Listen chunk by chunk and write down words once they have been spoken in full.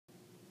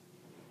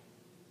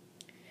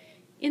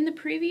In the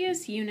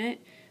previous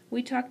unit,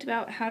 we talked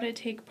about how to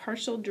take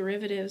partial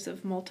derivatives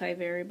of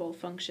multivariable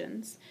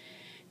functions.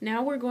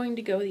 Now we're going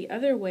to go the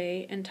other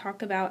way and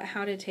talk about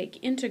how to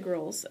take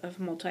integrals of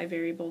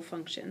multivariable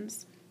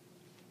functions.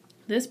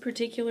 This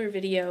particular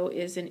video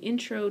is an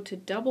intro to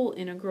double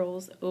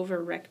integrals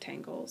over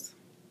rectangles.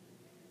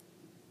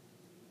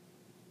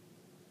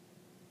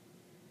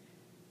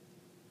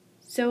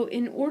 So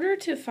in order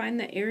to find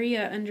the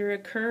area under a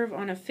curve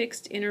on a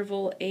fixed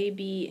interval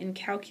AB in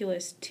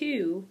Calculus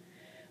 2,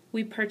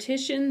 we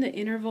partitioned the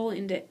interval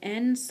into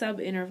n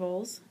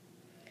subintervals,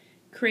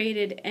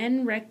 created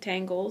n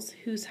rectangles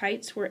whose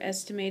heights were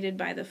estimated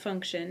by the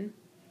function,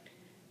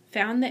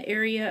 found the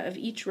area of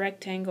each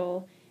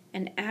rectangle,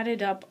 and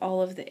added up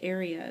all of the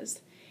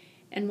areas.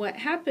 And what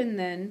happened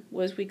then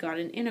was we got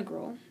an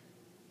integral.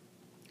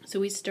 So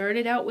we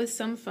started out with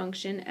some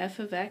function f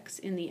of x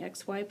in the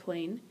xy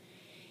plane,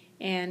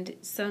 and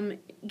some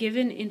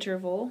given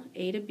interval,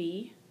 a to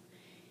b,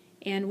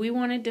 and we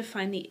wanted to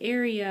find the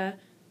area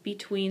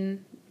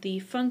between the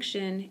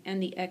function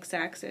and the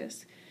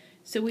x-axis.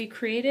 So we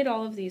created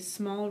all of these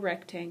small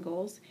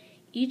rectangles,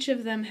 each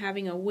of them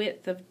having a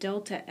width of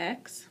delta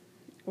x,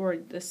 or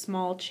the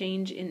small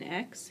change in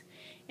x,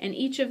 and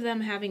each of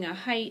them having a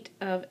height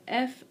of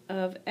f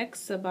of x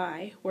sub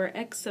I, where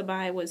x sub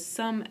I was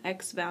some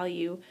x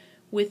value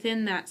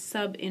within that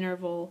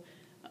subinterval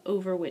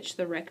over which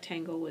the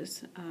rectangle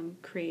was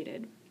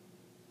created.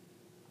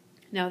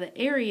 Now the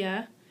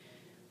area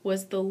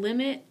was the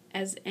limit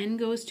as n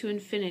goes to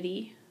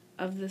infinity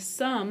of the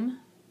sum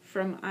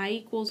from I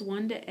equals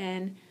 1 to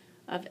n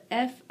of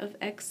f of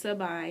x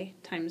sub I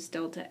times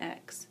delta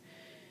x.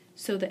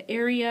 So the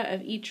area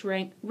of each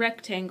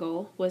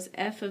rectangle was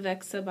f of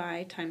x sub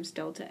I times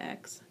delta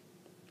x.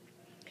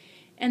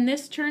 And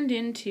this turned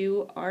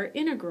into our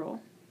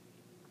integral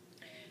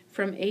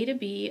from a to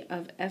b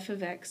of f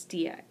of x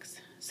dx.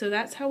 So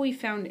that's how we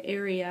found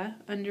area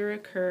under a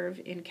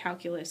curve in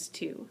Calculus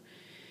 2.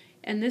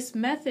 And this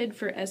method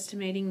for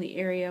estimating the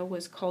area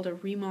was called a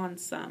Riemann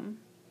sum.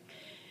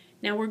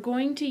 Now we're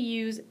going to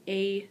use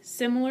a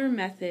similar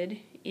method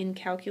in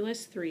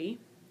Calculus 3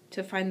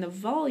 to find the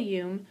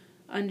volume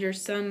under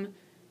some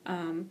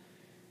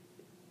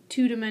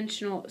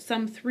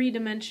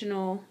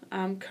three-dimensional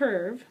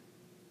curve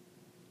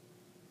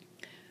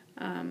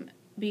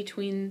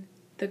between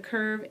the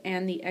curve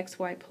and the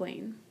xy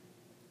plane.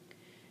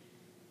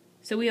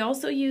 So we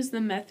also use the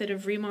method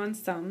of Riemann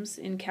sums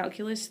in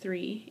Calculus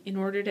 3 in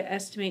order to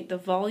estimate the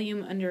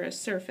volume under a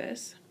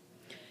surface.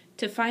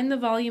 To find the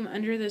volume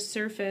under the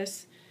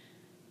surface,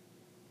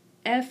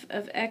 f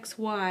of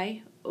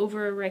xy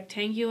over a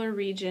rectangular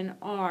region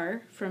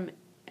R, from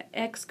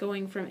x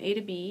going from a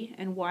to b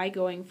and y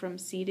going from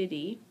c to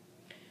d,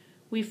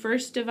 we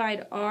first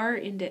divide R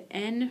into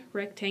n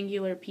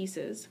rectangular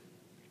pieces.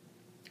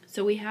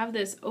 So we have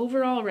this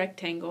overall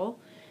rectangle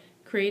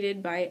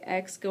created by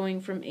x going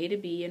from a to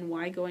b and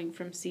y going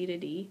from c to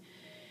d.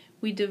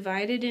 We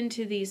divide it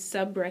into these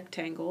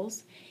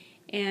sub-rectangles,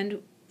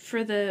 and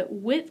for the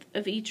width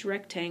of each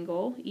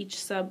rectangle, each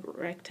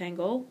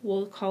sub-rectangle,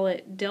 we'll call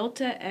it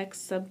delta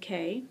x sub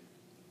k,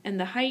 and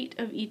the height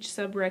of each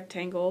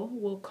sub-rectangle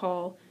we'll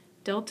call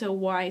delta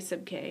y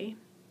sub k.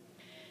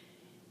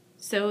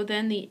 So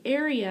then the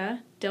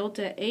area,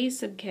 delta a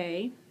sub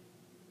k,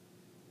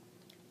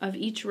 of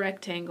each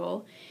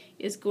rectangle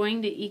is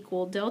going to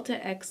equal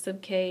delta x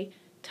sub k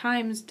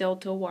times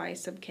delta y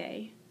sub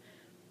k.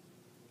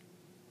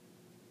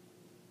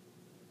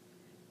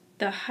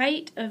 The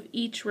height of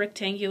each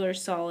rectangular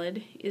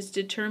solid is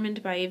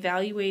determined by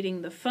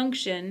evaluating the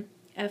function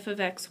f of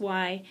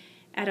xy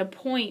at a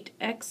point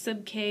x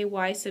sub k,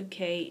 y sub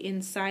k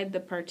inside the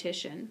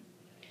partition.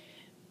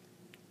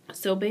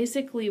 So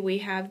basically we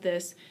have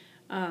this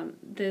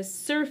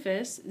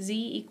surface,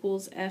 z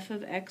equals f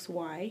of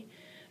xy,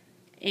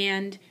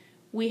 and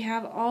we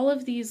have all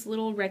of these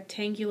little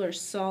rectangular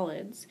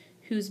solids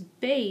whose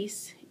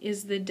base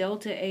is the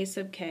delta a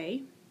sub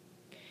k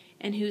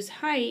and whose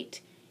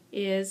height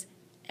is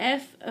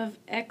f of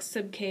x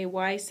sub k,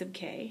 y sub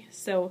k.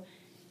 So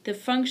the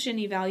function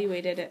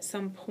evaluated at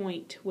some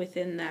point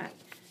within that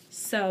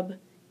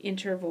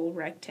sub-interval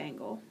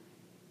rectangle.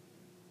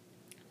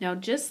 Now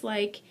just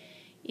like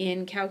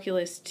in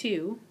Calculus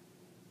 2,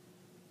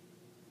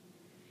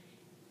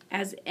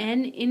 as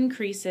n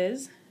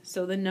increases,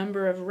 so the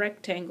number of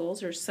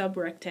rectangles or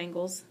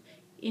sub-rectangles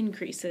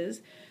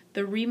increases,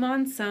 the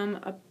Riemann sum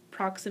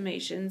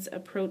approximations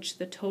approach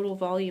the total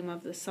volume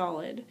of the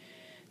solid.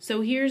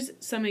 So here's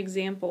some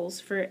examples.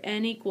 For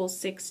n equals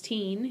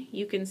 16,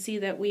 you can see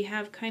that we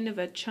have kind of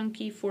a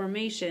chunky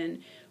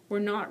formation. We're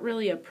not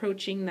really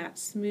approaching that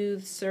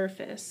smooth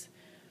surface.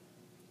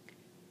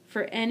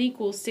 For n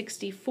equals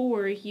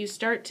 64, you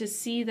start to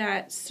see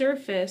that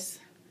surface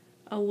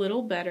a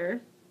little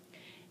better.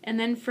 And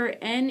then for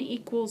n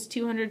equals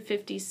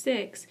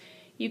 256,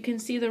 you can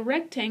see the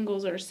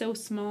rectangles are so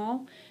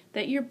small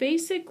that you're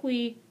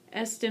basically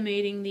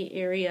estimating the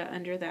area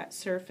under that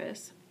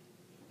surface.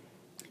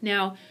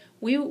 Now,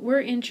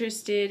 we're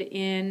interested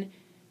in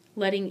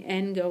letting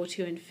n go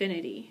to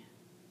infinity.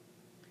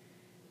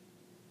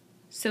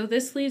 So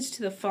this leads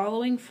to the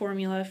following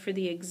formula for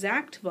the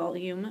exact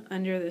volume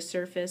under the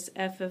surface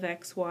f of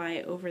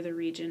xy over the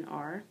region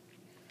R.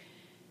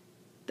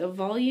 The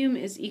volume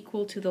is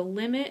equal to the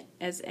limit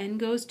as n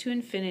goes to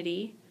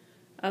infinity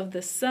of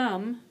the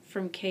sum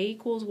from k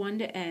equals 1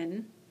 to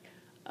n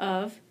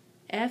of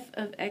f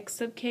of x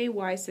sub k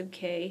y sub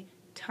k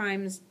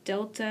times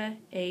delta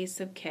a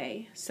sub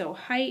k. So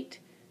height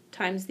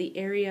times the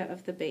area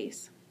of the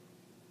base.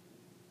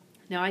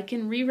 Now I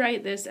can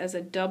rewrite this as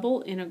a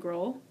double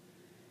integral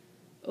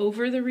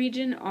over the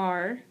region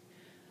R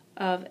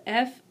of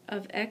f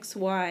of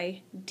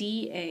xy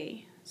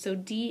dA. So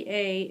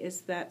dA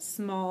is that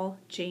small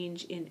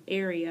change in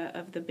area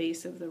of the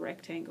base of the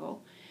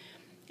rectangle.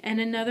 And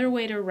another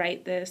way to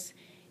write this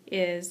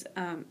is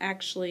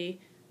actually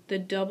the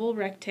double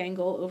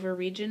rectangle over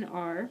region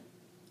R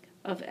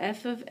of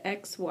f of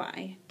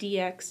xy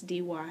dx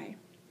dy.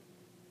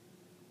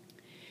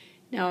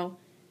 Now,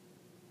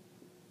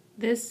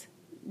 this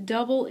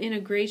double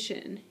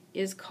integration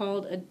is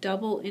called a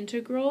double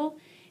integral,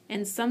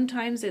 and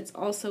sometimes it's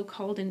also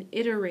called an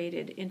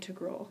iterated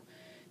integral.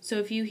 So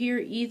if you hear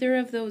either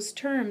of those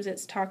terms,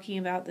 it's talking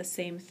about the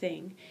same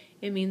thing.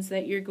 It means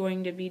that you're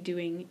going to be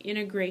doing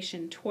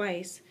integration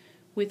twice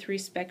with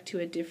respect to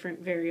a different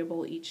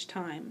variable each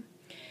time.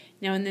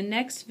 Now in the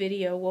next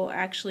video, we'll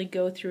actually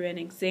go through an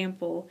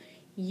example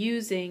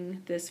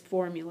using this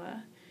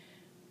formula.